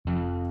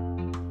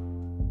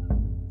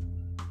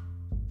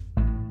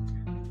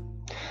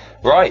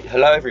Right,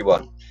 hello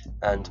everyone,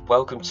 and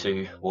welcome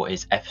to what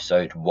is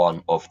episode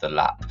 1 of The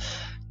Lap.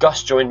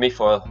 Gus joined me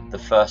for the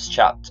first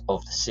chat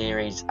of the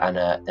series, and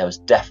there was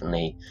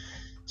definitely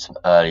some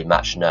early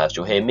match nerves.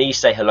 You'll hear me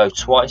say hello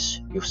twice,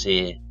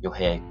 you'll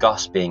hear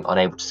Gus being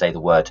unable to say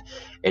the word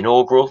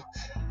inaugural,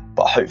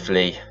 but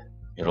hopefully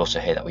you'll also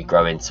hear that we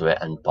grow into it,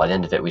 and by the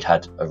end of it we'd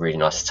had a really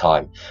nice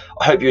time.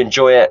 I hope you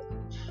enjoy it.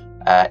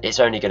 It's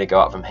only going to go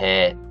up from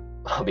here.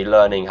 I'll be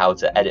learning how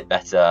to edit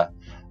better.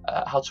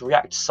 How to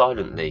react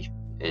silently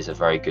is a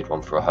very good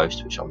one for a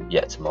host, which I'm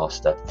yet to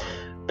master.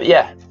 But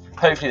yeah,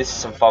 hopefully this is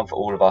some fun for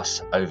all of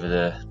us over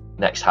the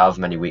next however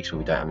many weeks when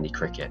we don't have any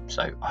cricket.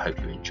 So I hope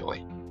you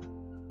enjoy.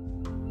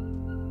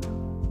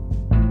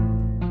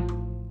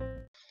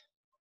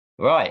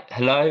 Right,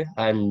 hello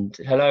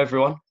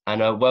everyone,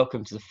 and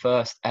welcome to the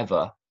first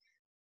ever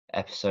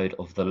episode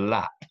of The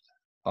Lap.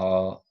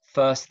 Our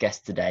first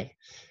guest today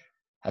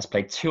has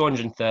played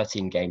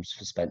 213 games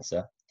for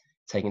Spencer,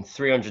 taken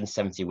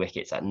 370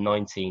 wickets at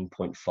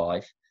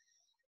 19.5,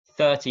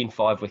 13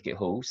 5-wicket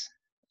hauls,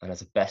 and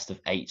has a best of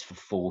 8 for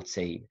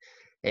 14.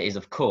 It is,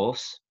 of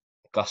course,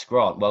 Gus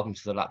Grant. Welcome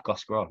to The Lap,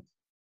 Gus Grant.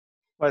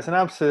 Well, it's an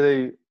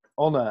absolute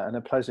honour and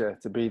a pleasure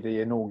to be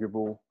the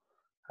inaugural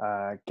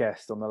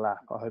guest on The Lap.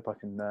 I hope I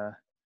can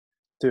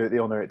do it the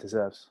honour it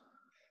deserves.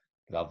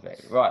 Lovely.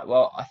 Right,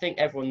 well, I think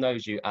everyone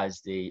knows you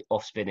as the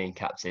off-spinning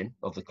captain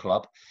of the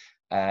club.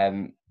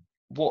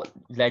 What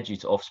led you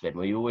to off-spin?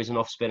 Were you always an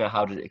off-spinner?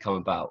 How did it come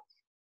about?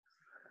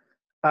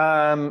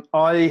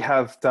 I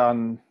have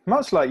done,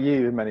 much like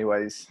you in many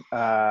ways,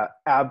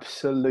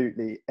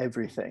 absolutely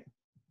everything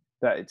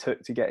that it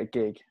took to get a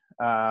gig.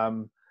 I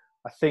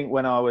think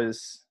when I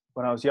was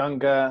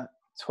younger,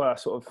 sort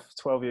of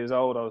 12 years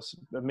old, I was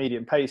a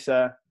medium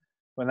pacer.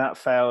 When that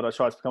failed, I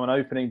tried to become an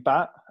opening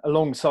bat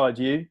alongside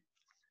you.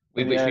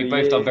 Which we've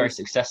both done very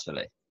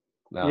successfully.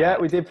 Yeah,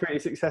 we did pretty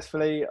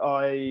successfully.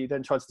 I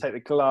then tried to take the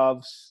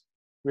gloves,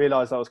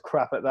 realised I was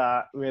crap at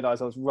that,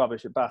 realised I was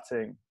rubbish at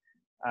batting.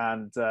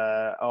 And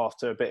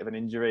after a bit of an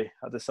injury,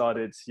 I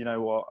decided, you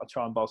know what, I'll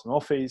try and bowl some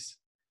offies.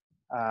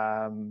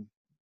 When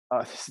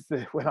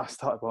I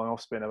started bowling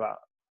off spin about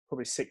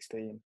probably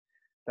 16,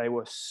 they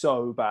were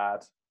so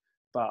bad,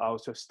 but I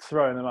was just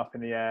throwing them up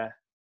in the air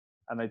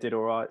and they did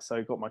all right. So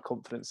I got my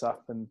confidence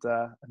up and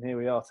here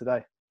we are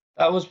today.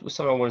 That was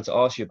something I wanted to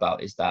ask you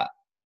about, is that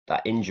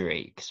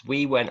injury, because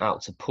we went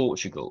out to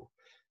Portugal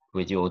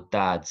with your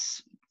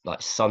dad's like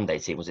Sunday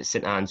team. Was it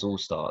St Anne's All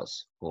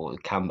Stars or the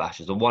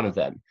Cambashers or one of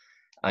them?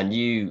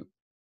 And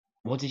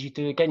what did you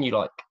do again? You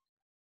like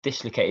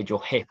dislocated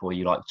your hip, or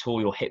you like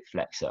tore your hip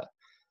flexor.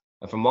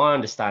 And from my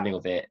understanding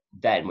of it,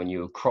 then when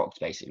you were crocked,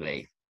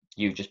 basically,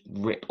 you just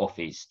ripped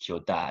offies to your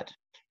dad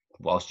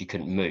whilst you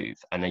couldn't move,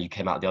 and then you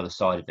came out the other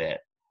side of it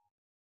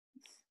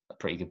a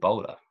pretty good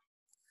bowler.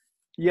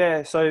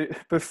 Yeah, so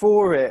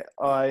before it,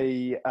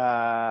 I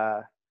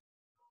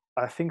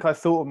think I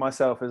thought of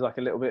myself as like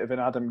a little bit of an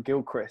Adam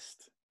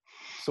Gilchrist,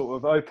 sort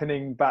of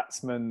opening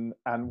batsman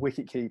and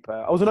wicket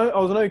keeper. I was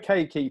an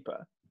okay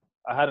keeper.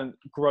 I hadn't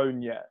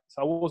grown yet,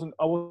 so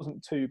I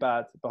wasn't too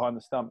bad behind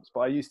the stumps.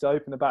 But I used to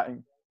open the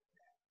batting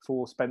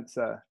for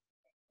Spencer,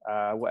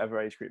 whatever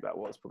age group that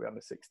was, probably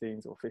under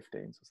 16s or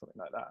 15s or something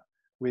like that,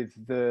 with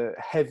the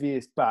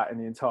heaviest bat in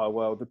the entire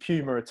world, the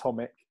Puma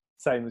Atomic,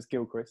 same as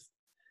Gilchrist.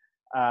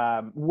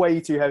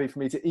 Way too heavy for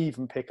me to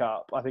even pick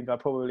up. I think I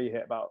probably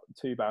hit about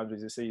 2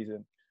 boundaries a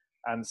season,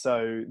 and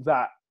so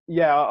that,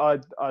 yeah,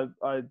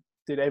 I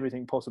did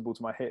everything possible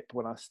to my hip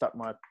when I stuck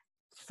my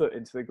foot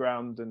into the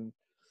ground and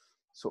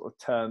sort of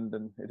turned,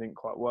 and it didn't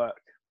quite work.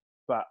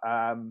 But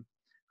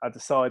I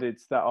decided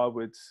that I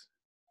would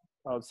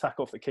sack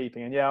off the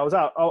keeping, and yeah, I was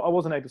out. I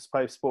wasn't able to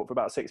play sport for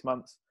about 6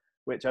 months,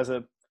 which as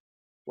a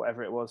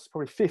whatever it was,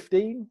 probably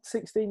 15,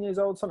 16 years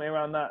old, something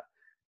around that.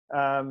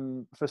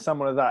 For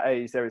someone of that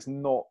age, there is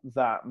not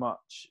that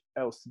much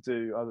else to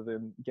do other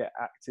than get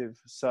active.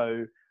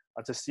 So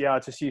I just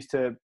used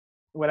to,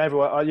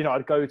 whenever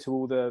I'd go to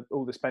all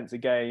the Spencer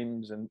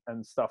games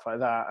and stuff like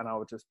that, and I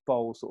would just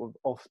bowl sort of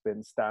off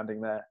spin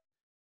standing there.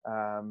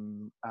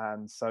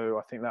 And so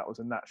I think that was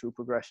a natural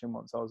progression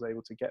once I was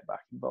able to get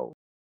back and bowl.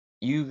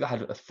 You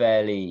had a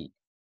fairly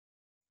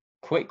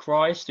quick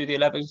rise through the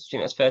 11s. I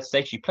think that's fair to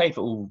say. You played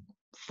for all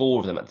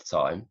 4 of them at the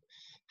time.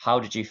 How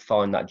did you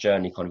find that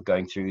journey kind of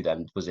going through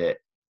them?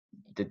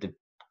 Did the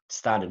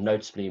standard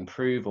noticeably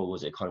improve, or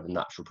was it kind of a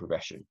natural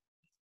progression?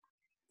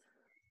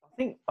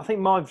 I think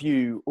my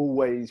view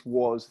always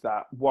was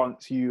that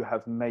once you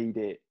have made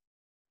it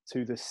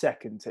to the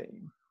second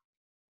team,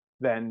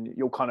 then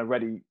you're kind of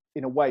ready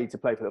in a way to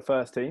play for the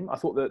first team. I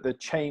thought that the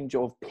change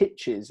of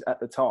pitches at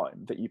the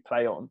time that you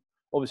play on,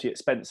 obviously at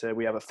Spencer,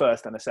 we have a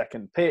first and a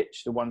second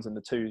pitch. The 1s and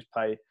the 2s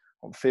play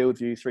on field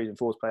view, 3s and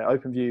 4s play at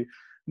open view.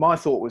 My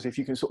thought was, if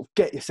you can sort of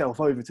get yourself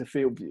over to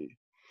field view,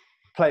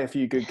 play a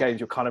few good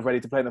games, you're kind of ready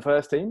to play in the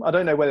first team. I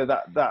don't know whether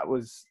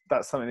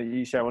that's something that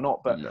you share or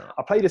not, but no.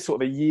 I played a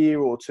sort of a year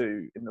or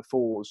 2 in the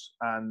 4s,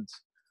 and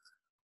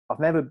I've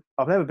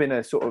never been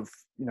a sort of,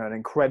 an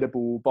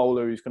incredible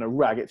bowler who's going to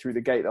rag it through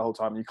the gate the whole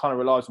time. You kind of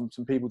rely on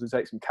some people to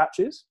take some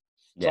catches.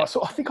 Yeah.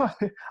 So I think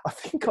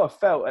I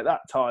felt at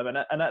that time, and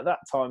at that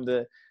time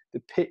the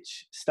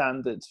pitch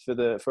standards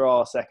for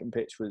our second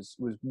pitch was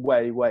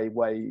way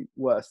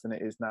worse than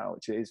it is now,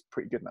 which is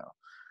pretty good now.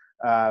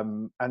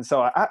 And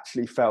so I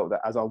actually felt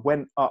that as I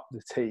went up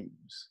the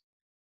teams,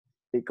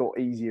 it got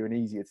easier and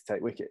easier to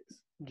take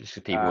wickets. Just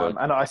for people.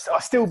 And I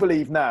still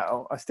believe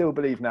now.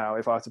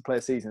 If I had to play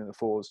a season in the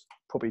fours,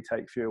 probably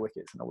take fewer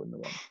wickets and I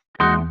wouldn't have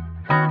won.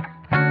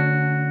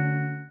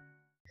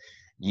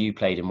 You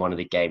played in one of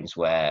the games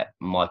where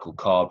Michael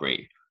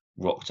Carberry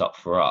rocked up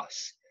for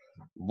us.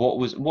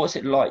 What's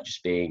it like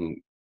just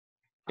being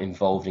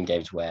involved in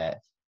games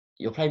where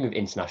you're playing with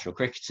international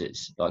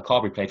cricketers? Like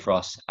Carberry played for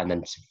us, and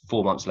then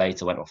 4 months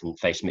later went off and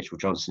faced Mitchell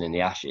Johnson in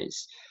the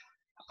Ashes.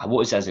 What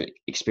was it as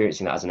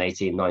experiencing that as an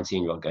 18,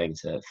 19-year-old going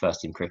to first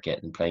team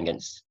cricket and playing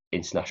against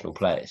international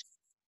players?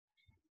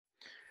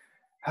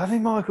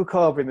 Having Michael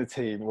Carberry in the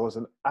team was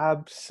an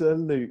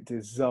absolute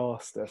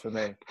disaster for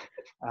me.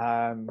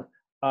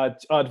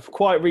 I'd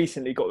quite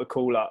recently got the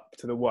call up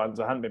to the ones.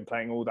 I hadn't been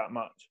playing all that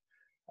much.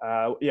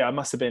 I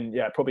must have been,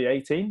 probably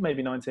 18,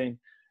 maybe 19.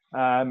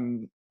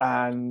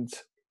 And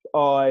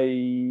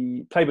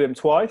I played with him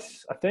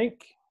twice, I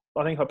think.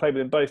 I think I played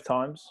with him both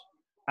times.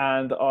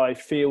 And I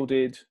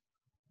fielded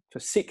for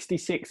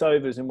 66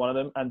 overs in one of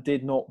them and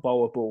did not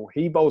bowl a ball.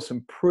 He bowled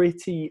some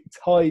pretty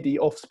tidy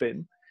off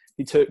spin.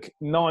 He took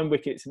 9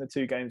 wickets in the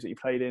 2 games that he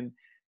played in.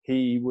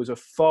 He was a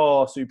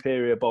far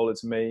superior bowler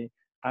to me,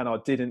 and I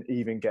didn't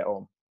even get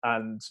on.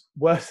 And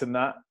worse than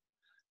that,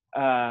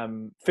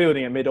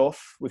 fielding a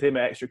mid-off with him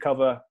at extra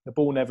cover, the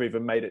ball never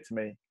even made it to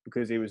me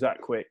because he was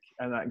that quick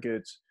and that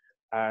good.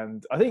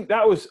 And I think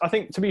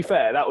to be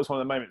fair, that was one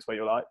of the moments where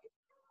you're like,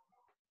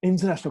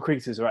 international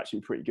cricketers are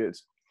actually pretty good.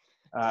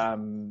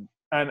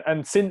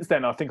 And since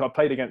then, I think I've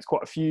played against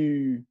quite a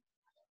few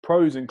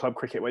pros in club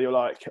cricket where you're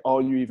like,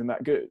 are you even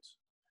that good?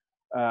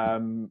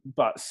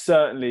 But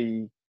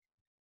certainly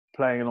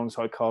playing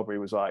alongside Carberry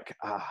was like,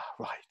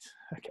 right,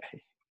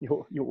 okay,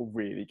 you're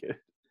really good.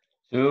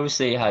 So we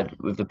obviously had,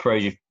 with the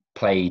pros you've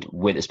played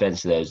with at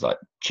Spencer, there was like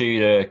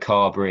Tudor,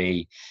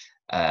 Carberry,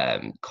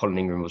 Colin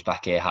Ingram was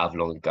back here however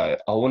long ago.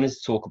 I wanted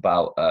to talk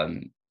about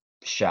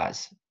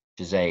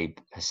Shahzaib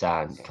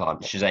Hasan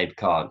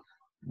Khan.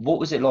 What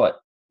was it like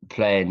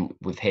playing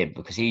with him?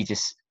 Because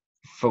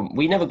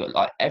we never got,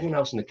 like everyone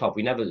else in the club,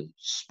 we never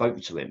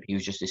spoke to him. He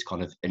was just this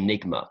kind of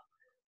enigma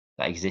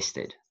that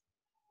existed.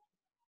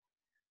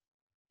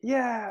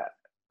 Yeah,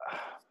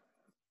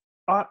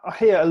 I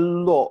hear a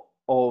lot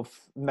of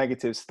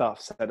negative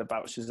stuff said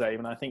about Shahzaib,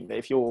 and I think that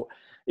if you're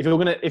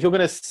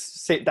gonna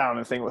sit down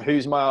and think, well,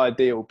 who's my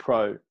ideal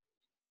pro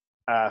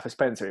for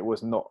Spencer, it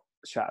was not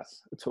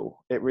Shaz at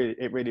all. It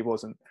really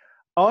wasn't.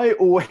 I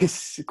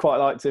always quite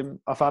liked him.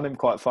 I found him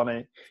quite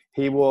funny.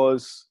 He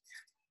was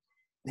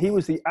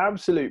the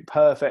absolute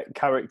perfect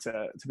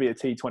character to be a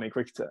T20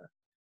 cricketer.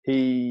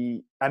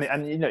 He won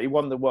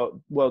the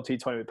world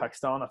T20 with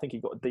Pakistan. I think he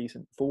got a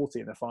decent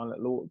 40 in the final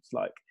at Lords.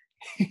 Like,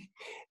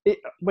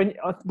 when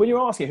you're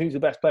asking who's the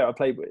best player I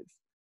played with,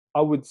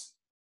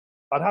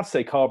 I'd have to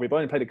say Carberry, but I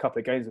only played a couple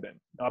of games with him.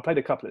 I played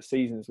a couple of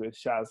seasons with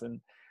Shaz,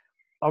 and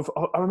I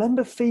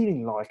remember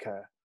feeling like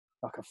a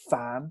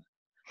fan.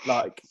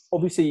 Like,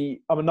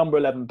 obviously, I'm a number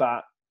 11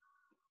 bat,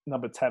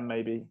 number 10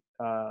 maybe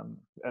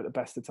at the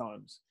best of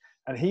times,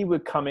 and he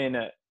would come in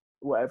at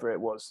whatever it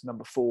was,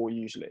 number 4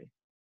 usually.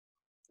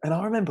 And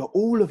I remember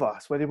all of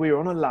us, whether we were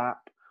on a lap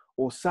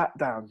or sat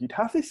down, you'd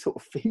have this sort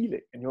of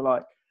feeling, and you're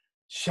like,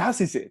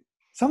 Shaz is in.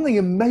 Something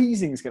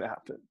amazing is going to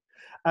happen.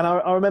 And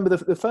I remember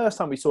the first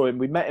time we saw him,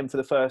 we met him for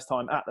the first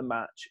time at the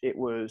match. It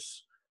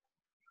was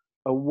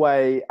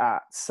away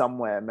at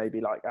somewhere, maybe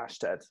like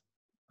Ashted.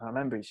 I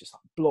remember he's just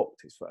like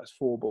blocked his first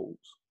 4 balls.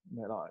 And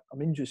they're like,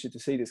 I'm interested to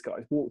see this guy.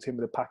 He's walked in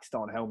with a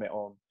Pakistan helmet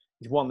on.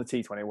 He's won the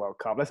T20 World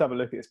Cup. Let's have a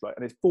look at this bloke.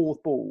 And his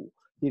 4th ball,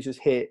 he's just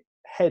hit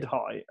head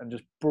high and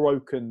just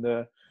broken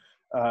the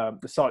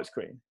sight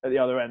screen at the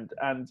other end.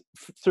 And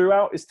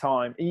throughout his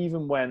time,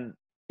 even when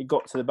he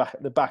got to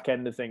the back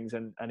end of things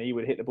and he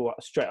would hit the ball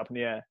straight up in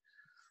the air,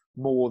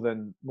 more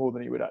than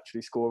he would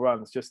actually score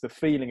runs. Just the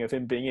feeling of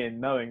him being in,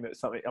 knowing that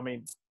something. I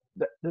mean,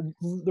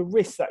 the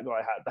wrist that guy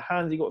had, the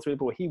hands he got through the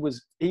ball. He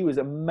was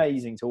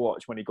amazing to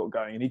watch when he got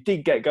going, and he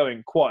did get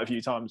going quite a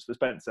few times for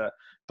Spencer.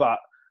 But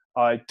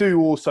I do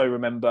also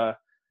remember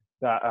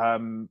that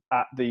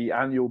at the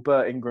annual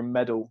Burt Ingram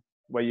medal,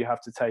 where you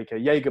have to take a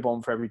Jaeger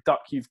bomb for every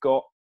duck you've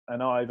got,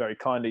 and I very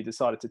kindly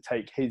decided to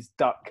take his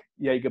duck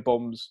Jaeger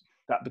bombs.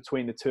 That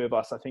between the 2 of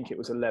us, I think it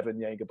was 11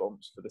 Jaeger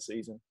bombs for the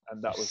season,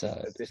 and that was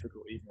a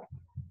difficult evening.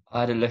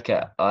 I had a look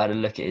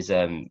at his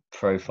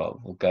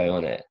profile going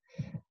on it,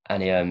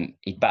 and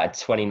he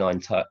batted 29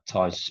 times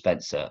for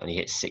Spencer, and he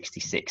hit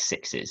 66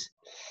 sixes.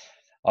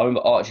 I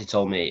remember Archie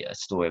told me a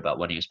story about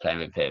when he was playing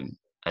with him,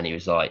 and he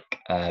was like,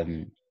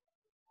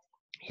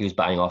 he was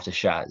batting after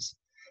Shaz,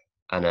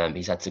 and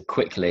he's had to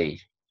quickly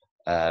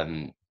go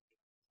and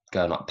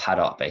like pad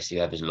up basically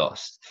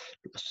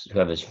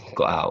whoever's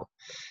got out.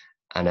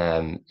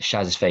 And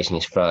Shaz is facing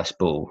his first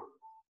ball,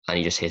 and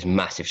he just hears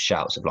massive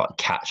shouts of like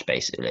catch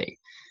basically.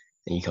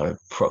 And he kind of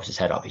props his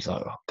head up. He's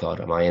like, oh,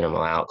 God, am I in, am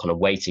I out? Kind of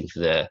waiting for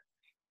the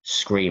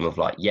scream of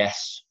like,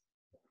 yes,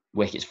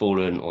 wicket's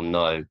fallen, or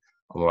no, I'm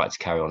all right to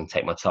carry on and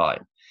take my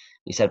time.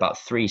 He said about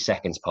 3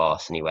 seconds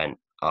passed and he went,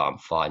 oh, I'm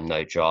fine,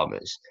 no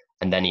dramas.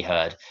 And then he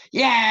heard,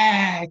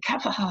 yeah,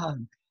 come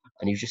on.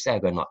 And he was just there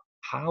going like,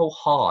 how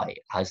high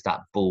has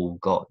that ball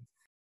gone?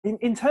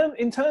 In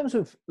terms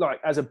of like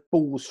as a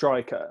ball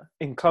striker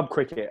in club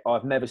cricket,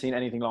 I've never seen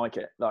anything like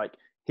it. Like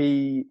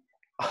I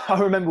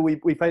remember we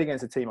played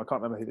against a team. I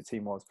can't remember who the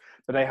team was,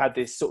 but they had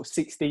this sort of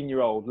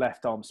 16-year-old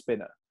left arm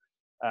spinner,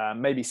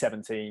 maybe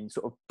 17,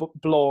 sort of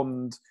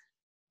blonde,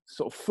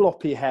 sort of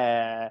floppy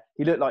hair.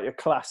 He looked like your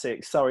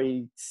classic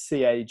Surrey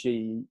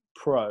CAG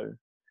pro,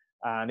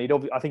 and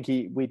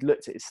we'd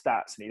looked at his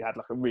stats and he'd had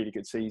like a really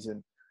good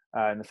season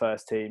in the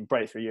first team,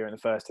 breakthrough year in the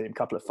first team,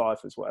 couple of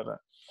fifers, whatever.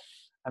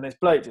 And this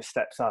bloke just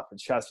steps up and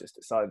Shaz just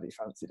decided he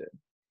fancied him.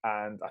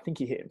 And I think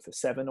he hit him for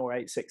 7 or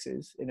 8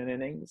 sixes in an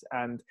innings.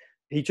 And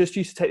he just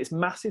used to take this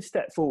massive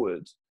step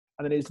forward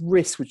and then his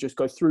wrist would just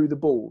go through the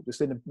ball, just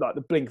in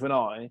the blink of an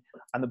eye.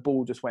 And the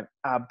ball just went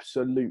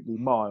absolutely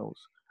miles.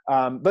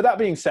 But that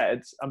being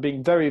said, I'm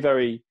being very,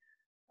 very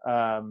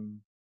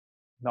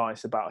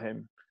nice about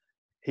him.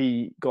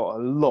 He got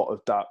a lot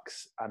of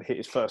ducks and hit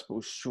his first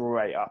ball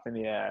straight up in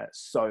the air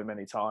so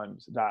many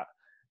times that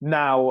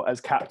now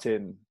as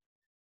captain,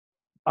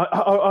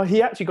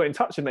 he actually got in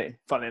touch with me,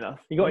 funnily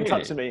enough. He got in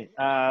touch with me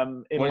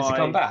in Wanted to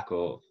come back,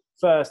 or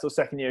first or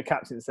second year of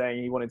captain,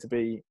 saying he wanted to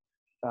be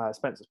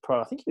Spencer's pro.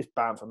 I think he was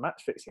banned from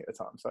match fixing at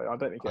the time, so I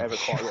don't think it ever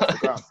quite got to the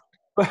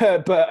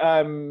ground. But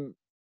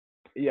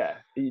yeah,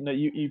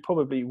 you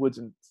probably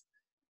wouldn't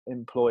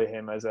employ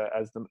him as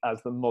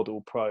the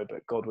model pro,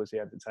 but God, was he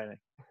entertaining.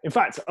 In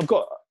fact,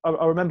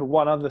 I remember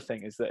one other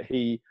thing is that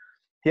he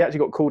actually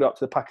got called up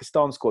to the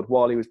Pakistan squad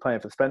while he was playing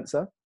for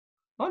Spencer.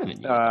 I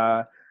didn't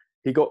know.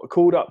 He got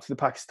called up to the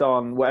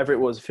Pakistan, whatever it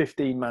was,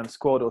 15-man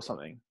squad or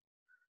something.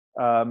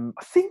 I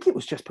think it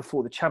was just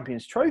before the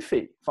Champions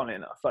Trophy, funnily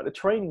enough, like the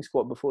training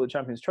squad before the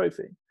Champions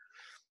Trophy.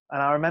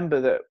 And I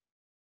remember that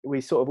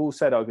we sort of all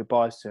said our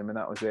goodbyes to him, and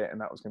that was it.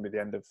 And that was going to be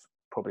the end of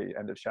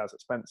Shaz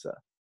at Spencer.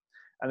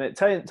 And it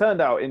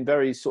turned out in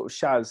very sort of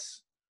Shaz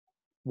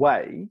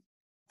way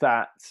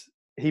that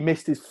he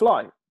missed his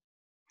flight.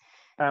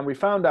 And we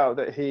found out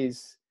that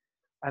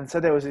and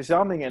so there was this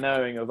umming and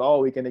ahhing of, are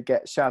we going to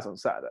get Shaz on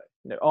Saturday?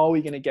 Are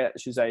we going to get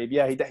Shahzaib?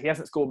 Yeah, he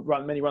hasn't scored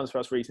many runs for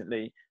us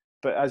recently,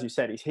 but as you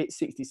said, he's hit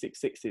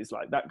 66 sixes.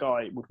 Like, that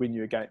guy would win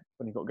you a game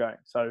when he got going.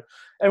 So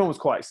everyone was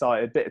quite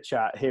excited, bit of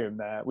chat here and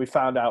there. We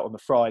found out on the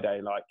Friday,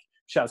 like,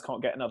 Shaz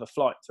can't get another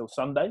flight till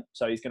Sunday,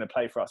 so he's going to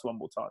play for us one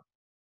more time.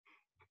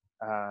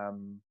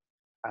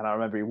 And I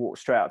remember he walked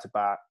straight out to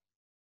bat,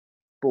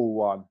 ball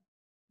one,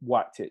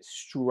 whacked it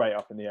straight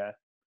up in the air,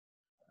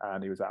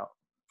 and he was out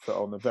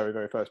on the very,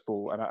 very first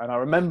ball. And I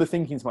remember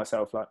thinking to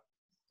myself, like,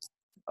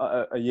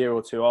 a year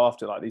or two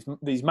after, like,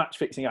 these match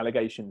fixing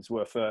allegations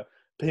were for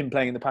him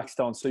playing in the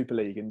Pakistan Super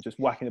League and just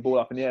whacking the ball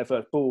up in the air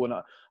first ball. And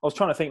I was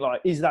trying to think,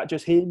 like, is that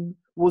just him?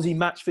 Was he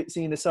match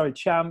fixing in the Surrey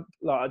champ?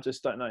 Like, I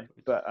just don't know.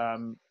 But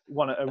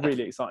a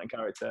really exciting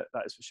character,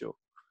 that is for sure.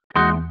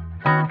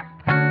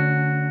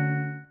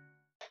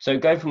 So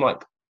going from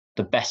like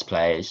the best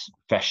players,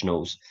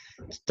 professionals,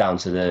 down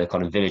to the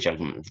kind of village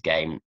element of the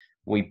game,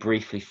 we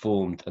briefly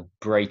formed a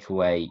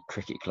breakaway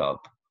cricket club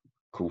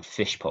called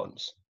Fish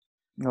Ponds.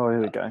 Oh,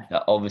 here we go.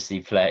 That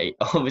obviously play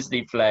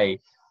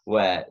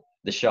where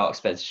the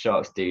Spencer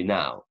Sharks do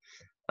now.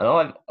 And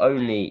I've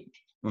only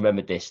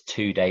remembered this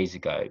 2 days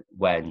ago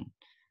when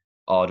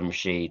Adam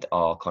Rashid,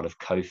 our kind of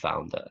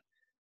co-founder,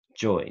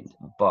 joined.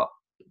 But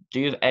do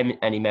you have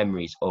any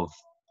memories of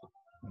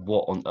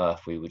what on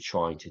earth we were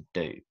trying to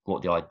do,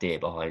 what the idea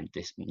behind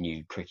this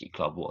new cricket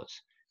club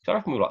was? So I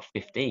reckon we were like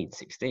 15,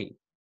 16.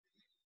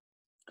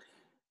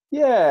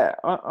 Yeah,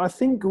 I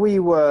think we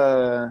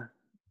were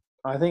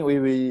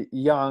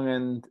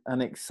young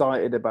and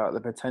excited about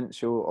the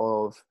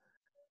potential of.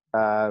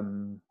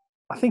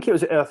 I think it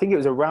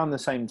was around the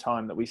same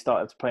time that we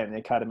started to play in the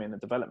academy and the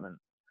development,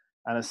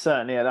 and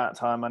certainly at that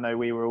time, I know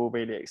we were all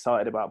really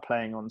excited about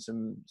playing on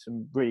some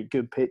really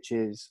good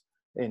pitches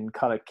in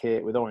coloured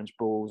kit with orange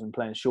balls and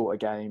playing shorter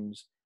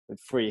games with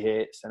free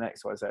hits and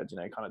XYZ.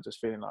 Kind of just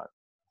feeling like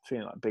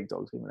big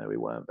dogs, even though we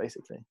weren't,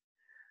 basically.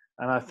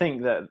 And I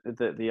think that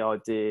the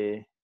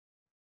idea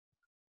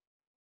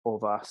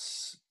of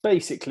us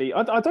basically,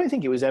 I don't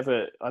think it was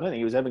ever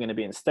going to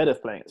be instead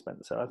of playing at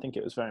Spencer. I think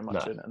it was very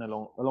much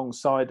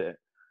alongside it.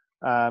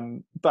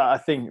 But I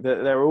think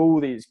that there are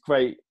all these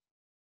great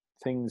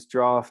things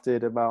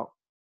drafted about,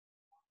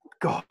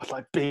 God,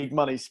 like big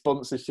money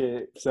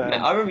sponsorships.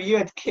 I remember you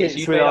had kits.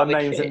 You with made our up the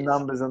names kits and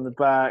numbers on the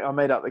back. I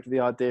made up the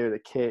idea of the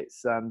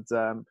kits, and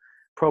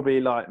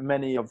probably like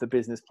many of the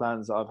business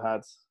plans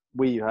that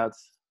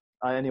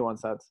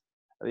anyone's had at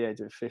the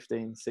age of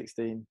 15,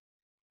 16,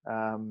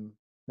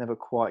 never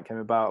quite came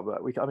about.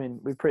 But we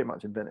pretty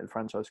much invented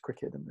franchise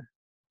cricket, didn't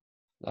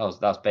we?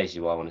 That's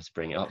basically why I wanted to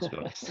bring it up, to be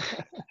honest.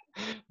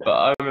 But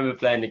I remember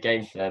playing the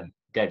game for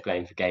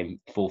game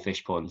for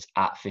Fish Ponds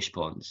at Fish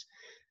Ponds,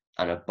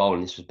 and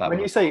bowling. This was back When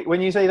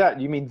when you say that,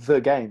 you mean the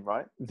game,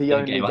 right? The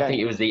only game. I think it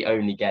game. was the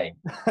only game.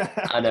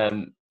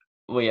 And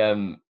we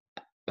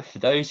for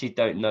those who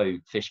don't know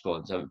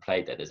Fishbourne, haven't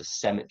played there, there's a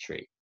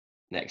cemetery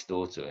next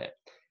door to it.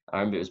 I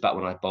remember it was back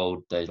when I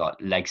bowled those like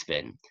leg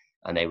spin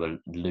and they were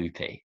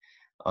loopy.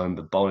 I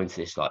remember bowling to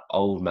this like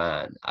old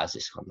man as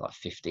this kind of like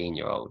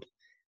 15-year-old,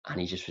 and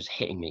he just was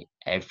hitting me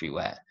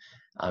everywhere.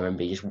 I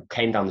remember he just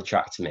came down the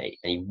track to me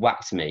and he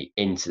whacked me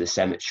into the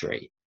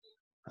cemetery.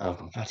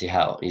 Oh, bloody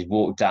hell. He's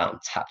walked down,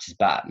 tapped his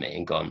bat at me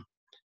and gone,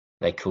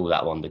 they call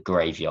that one the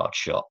graveyard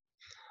shot.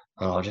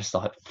 And I was just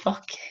like,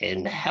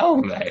 fucking hell,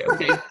 mate. I'm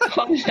getting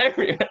punched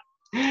everywhere.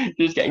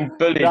 Just getting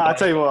bullied. Yeah, I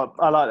tell you what,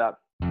 I like that.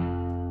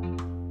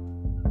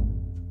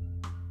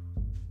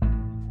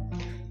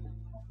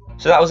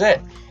 So that was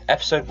it.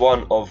 Episode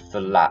 1 of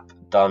The Lap,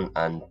 done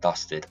and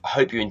dusted. I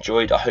hope you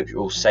enjoyed. I hope you're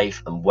all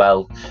safe and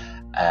well.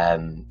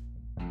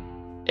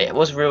 It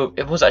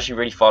was actually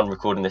really fun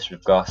recording this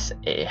with Gus.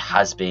 It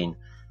has been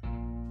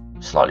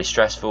slightly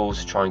stressful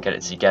to try and get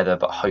it together,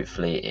 but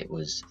hopefully it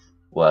was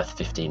worth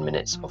 15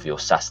 minutes of your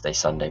Saturday,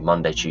 Sunday,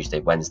 Monday, Tuesday,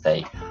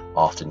 Wednesday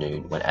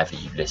afternoon, whenever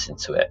you listen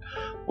to it.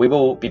 We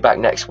will be back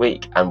next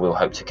week, and we'll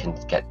hope to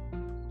get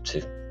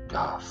to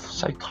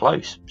so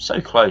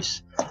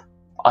close.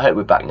 I hope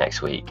we're back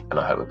next week, and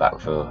I hope we're back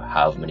for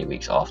however many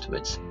weeks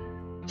afterwards.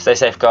 Stay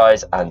safe,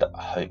 guys, and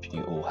I hope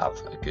you all have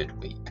a good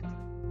week.